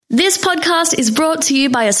This podcast is brought to you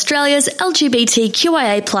by Australia's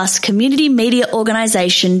LGBTQIA+ community media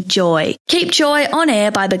organisation, Joy. Keep Joy on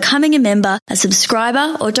air by becoming a member, a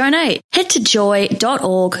subscriber or donate. Head to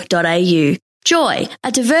joy.org.au. Joy,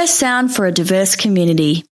 a diverse sound for a diverse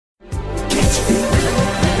community.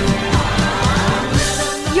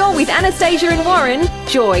 You're with Anastasia and Warren,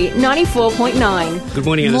 Joy 94.9. Good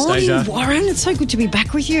morning, Anastasia. Morning, Warren. It's so good to be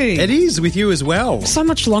back with you. It is, with you as well. So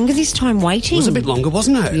much longer this time waiting. It was a bit longer,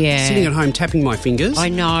 wasn't it? Yeah. Sitting at home tapping my fingers. I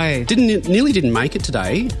know. Nearly didn't make it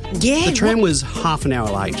today. Yeah. The tram was half an hour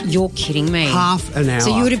late. You're kidding me. Half an hour.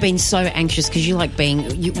 So you would have been so anxious because you like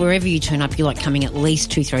wherever you turn up, you like coming at least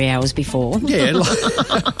 2-3 hours before. Yeah,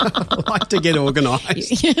 like to get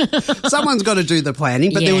organised. Someone's got to do the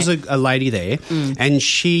planning, but there was a lady there and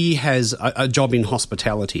she has a job in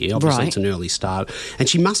hospitality. Obviously, It's an early start. And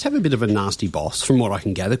she must have a bit of a nasty boss, from what I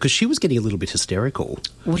can gather, because she was getting a little bit hysterical.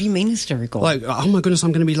 What do you mean hysterical? Like, oh my goodness,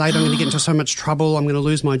 I'm going to be late, I'm going to get into so much trouble, I'm going to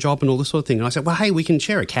lose my job and all this sort of thing. And I said, well, hey, we can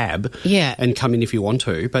share a cab and come in if you want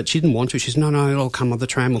to. But she didn't want to. She said, no, it'll come, the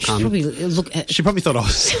tram will come. She probably thought I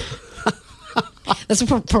was... That's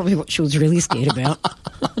probably what she was really scared about.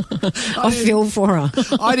 I feel for her.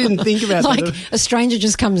 I didn't think about like, that. a stranger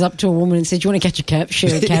just comes up to a woman and says, do you want to catch a cab,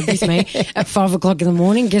 share a cab with me at 5 o'clock in the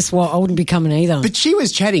morning? Guess what? I wouldn't be coming either. But she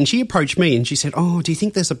was chatting. She approached me and she said, oh, do you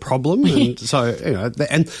think there's a problem? And so,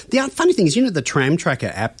 and the funny thing is, the Tram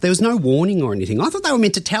Tracker app, there was no warning or anything. I thought they were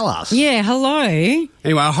meant to tell us. Yeah, hello.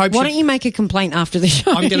 Anyway, I hope Why don't you make a complaint after the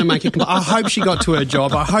show? I'm going to make a complaint. I hope she got to her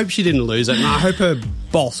job. I hope she didn't lose it. And I hope her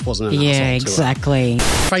boss wasn't an asshole to her. Yeah, exactly.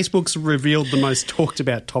 Facebook's revealed the most talked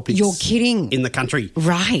about topics. You're kidding. In the country.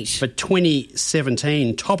 Right. For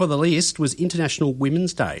 2017, top of the list was International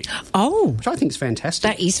Women's Day. Oh. Which I think is fantastic.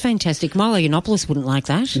 That is fantastic. Milo Yiannopoulos wouldn't like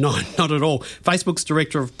that. No, not at all. Facebook's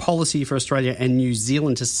Director of Policy for Australia and New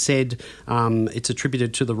Zealand has said it's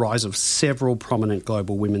attributed to the rise of several prominent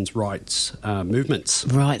global women's rights movements.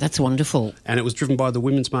 Right, that's wonderful. And it was driven by the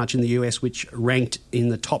Women's March in the US, which ranked in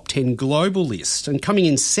the top 10 global list. And coming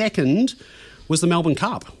in second was the Melbourne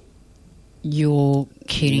Cup. You're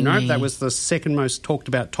kidding me. No, that was the second most talked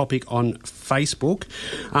about topic on Facebook.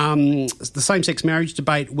 The same-sex marriage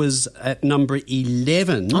debate was at number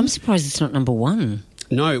 11. I'm surprised it's not number 1.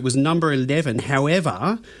 No, it was number 11.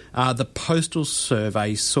 However, the Postal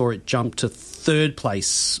Survey saw it jump to third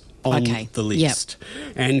place on the list.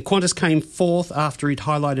 Yep. And Qantas came fourth after it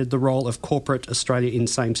highlighted the role of corporate Australia in the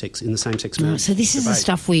same-sex marriage. So this is the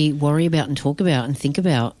stuff we worry about and talk about and think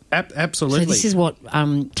about. Absolutely. So this is what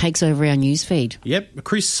takes over our newsfeed. Yep.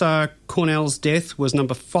 Chris Cornell's death was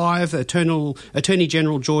number 5. Attorney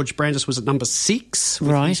General George Brandis was at number 6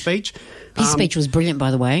 with his speech. His speech was brilliant,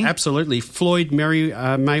 by the way. Absolutely. Floyd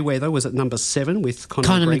Mayweather was at number 7 with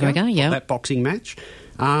Conor McGregor. Yeah. That boxing match.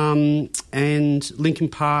 And Linkin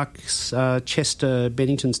Park's Chester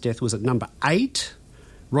Bennington's death was at number 8.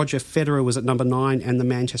 Roger Federer was at number 9 and the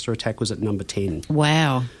Manchester attack was at number 10.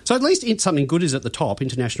 Wow. So at least something good is at the top,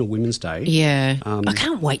 International Women's Day. Yeah. I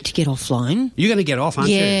can't wait to get offline. You're going to get off, aren't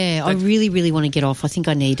you? Yeah, I really, really want to get off. I think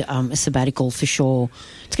I need a sabbatical for sure.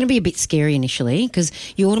 It's going to be a bit scary initially because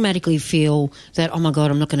you automatically feel that, oh, my God,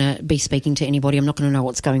 I'm not going to be speaking to anybody. I'm not going to know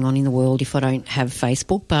what's going on in the world if I don't have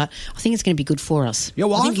Facebook. But I think it's going to be good for us. Yeah,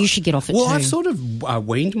 well, I think you should get off it too. Well, I've sort of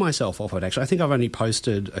weaned myself off it, actually. I think I've only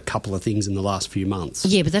posted a couple of things in the last few months.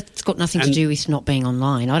 Yeah, but that's got nothing to do with not being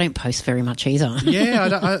online. I don't post very much either.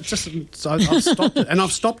 Yeah, I've stopped it. And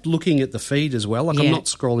I've stopped looking at the feed as well. I'm not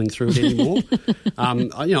scrolling through it anymore.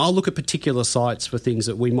 I'll look at particular sites for things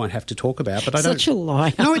that we might have to talk about, but I don't. Such a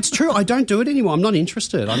liar. No, it's true. I don't do it anymore. I'm not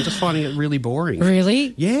interested. I'm just finding it really boring.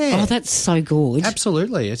 Really? Yeah. Oh, that's so good.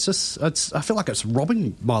 Absolutely. I feel like it's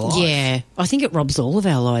robbing my life. Yeah. I think it robs all of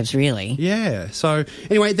our lives, really. Yeah. So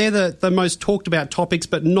anyway, they're the most talked about topics,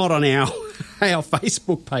 but not on our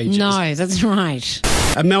Facebook pages. No, that's right.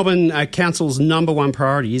 Melbourne Council's number one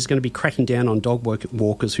priority is going to be cracking down on dog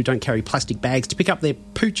walkers who don't carry plastic bags to pick up their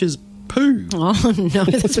pooch's poo. Oh, no,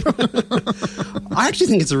 that's right. I actually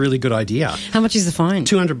think it's a really good idea. How much is the fine?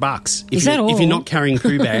 $200. Is that all? If you're not carrying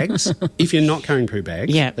poo bags, that's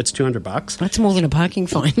 $200. That's more than a parking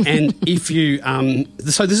fine. And if you,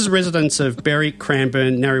 so this is residents of Berwick,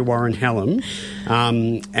 Cranbourne, Narre Warren, Hallam,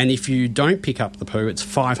 and if you don't pick up the poo, it's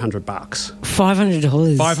 $500.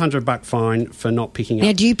 $500. $500 fine for not picking up.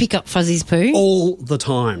 Now, do you pick up Fuzzy's poo? All the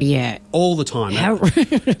time. Yeah. All the time. How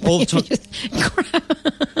rude. All the time.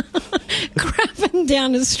 Crapping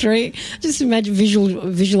down the street. Just imagine,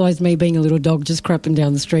 visualise me being a little dog just crapping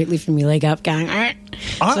down the street, lifting my leg up, going,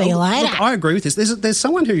 See you later. Look, I agree with this. There's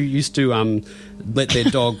someone who used to let their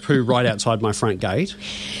dog poo right outside my front gate.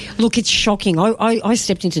 Look, it's shocking. I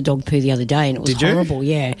stepped into dog poo the other day and it was horrible,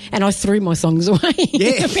 yeah. And I threw my thongs away.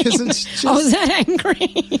 Yeah, because it's just... I was that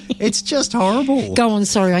angry. It's just horrible. Go on,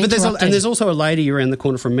 sorry, I interrupted. And there's also a lady around the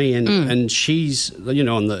corner from me and she's, you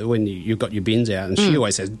know, when you've got your bins out and she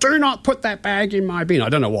always says, do not put that bag in my bin. I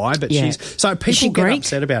don't know why, but she's... So people get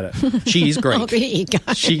upset about it. She is Greek. Oh, there you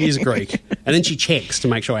go. She is Greek. And then she checks to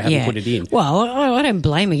make sure I haven't put it in. Well, I don't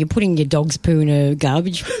blame her. You're putting your dog's poo in a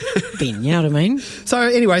garbage bin, you know what I mean? So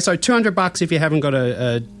anyway, so $200 if you haven't got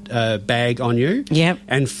a bag on you. Yep.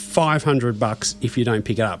 And $500 if you don't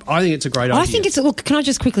pick it up. I think it's a great idea. I think look, can I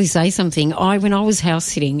just quickly say something? When I was house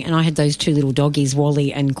sitting and I had those two little doggies,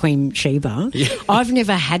 Wally and Queen Sheba, I've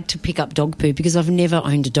never had to pick up dog poo because I've never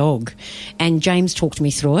owned a dog. And James talked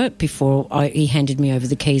me through it before he handed me over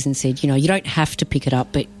the keys and said, you know, you don't have to pick it up,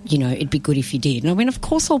 but, you know, it'd be good if you did. And I went, of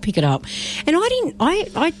course I'll pick it up. And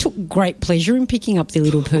I took great pleasure in picking up the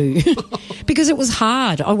little poo because it was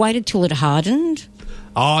hard. I waited till it hardened.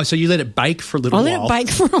 Oh, so you let it bake for a little while. I let it bake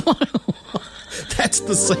for a while. That's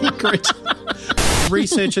the secret.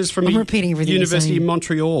 Researchers from the University of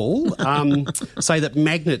Montreal say that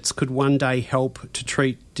magnets could one day help to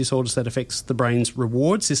treat disorders that affects the brain's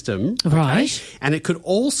reward system. Right. Okay? And it could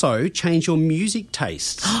also change your music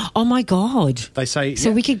tastes. Oh, my God. They say...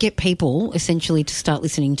 So we could get people essentially to start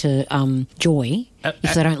listening to Joy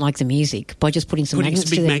if they don't like the music by just putting some magnets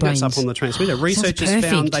to their brains. Up on the transmitter. Researchers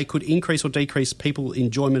found they could increase or decrease people's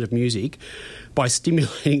enjoyment of music by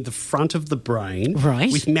stimulating the front of the brain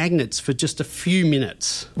with magnets for just a few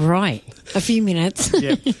minutes. Right. A few minutes.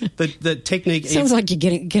 Yeah. The technique... Sounds like you're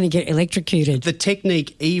going to get electrocuted. The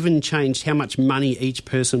technique even changed how much money each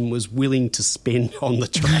person was willing to spend on the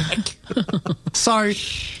track. So,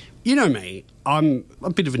 you know me, I'm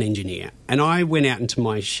a bit of an engineer, and I went out into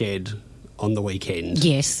my shed on the weekend.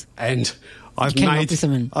 Yes. And I've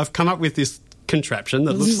come up with this contraption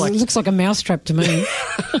that looks like a mousetrap to me.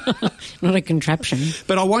 Not a contraption.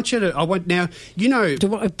 But now, you know...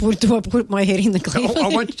 Do I put my head in the cleaver? I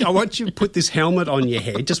want you to put this helmet on your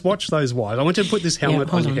head. Just watch those wires. I want you to put this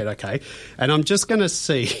helmet on your head, okay? And I'm just going to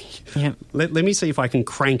see... Yeah. Let me see if I can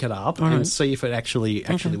crank it up and see if it actually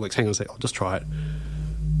works. Hang on a sec. I'll just try it.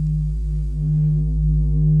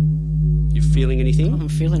 You feeling anything? I'm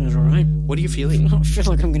feeling it all right. What are you feeling? I feel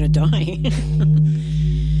like I'm going to die.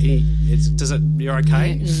 You're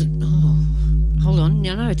okay? Hold on.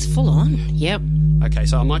 No, it's full on. Yep. Okay,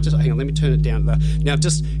 so I might just... Hang on, let me turn it down. Now,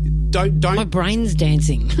 just don't... My brain's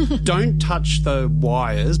dancing. Don't touch the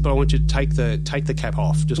wires, but I want you to take the cap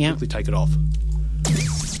off. Just quickly take it off.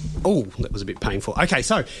 Oh, that was a bit painful. Okay,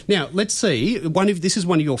 so now let's see. This is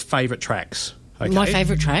one of your favourite tracks. Okay? My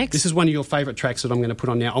favourite tracks? This is one of your favourite tracks that I'm going to put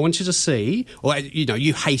on now. I want you to see... Or, you know,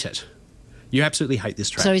 you hate it. You absolutely hate this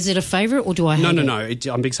track. So is it a favourite or do I hate it? No.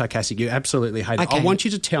 I'm being sarcastic. You absolutely hate it. I want you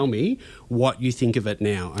to tell me what you think of it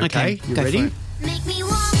now. Okay? You ready? Make me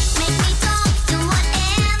walk, make me talk, do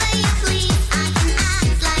whatever you please. I can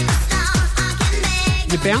act like a star, I can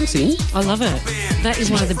make... You're bouncing. I love it. That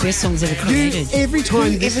is one of the best songs ever created. Every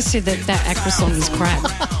time... Whoever said that Aqua song is crap?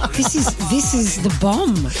 This is the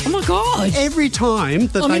bomb. Oh, my God. Every time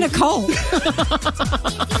that I'm in a cult.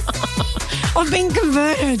 I've been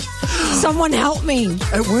converted. Someone help me.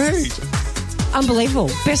 It worked.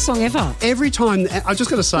 Unbelievable. Best song ever. Every time... I just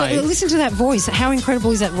got to say... Listen to that voice. How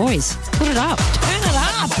incredible is that voice? Put it up. Turn it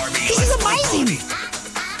up. This is amazing.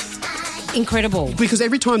 Incredible. Because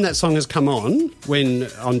every time that song has come on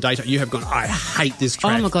data, you have gone, I hate this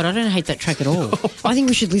track. Oh, my God, I don't hate that track at all. I think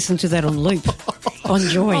we should listen to that on loop, on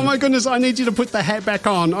Joy. Oh, my goodness, I need you to put the hat back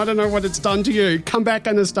on. I don't know what it's done to you. Come back,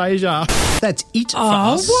 Anastasia. That's it for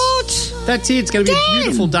us. Oh, what? That's it. It's going to be a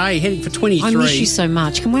beautiful day, heading for 23. I miss you so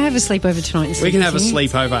much. Can we have a sleepover tonight? We can have a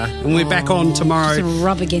sleepover. And we're back on tomorrow. Just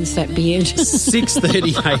rub against that beard.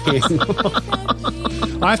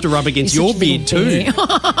 6:30 a.m. I have to rub against your beard too.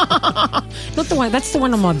 Not the one. That's the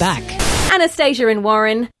one on my back. Anastasia and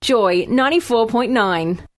Warren, Joy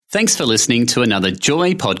 94.9. Thanks for listening to another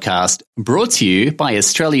Joy podcast brought to you by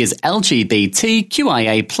Australia's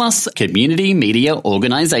LGBTQIA+ community media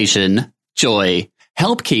organisation, Joy.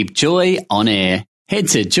 Help keep Joy on air. Head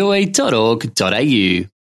to joy.org.au.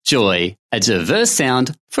 Joy, a diverse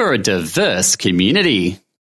sound for a diverse community.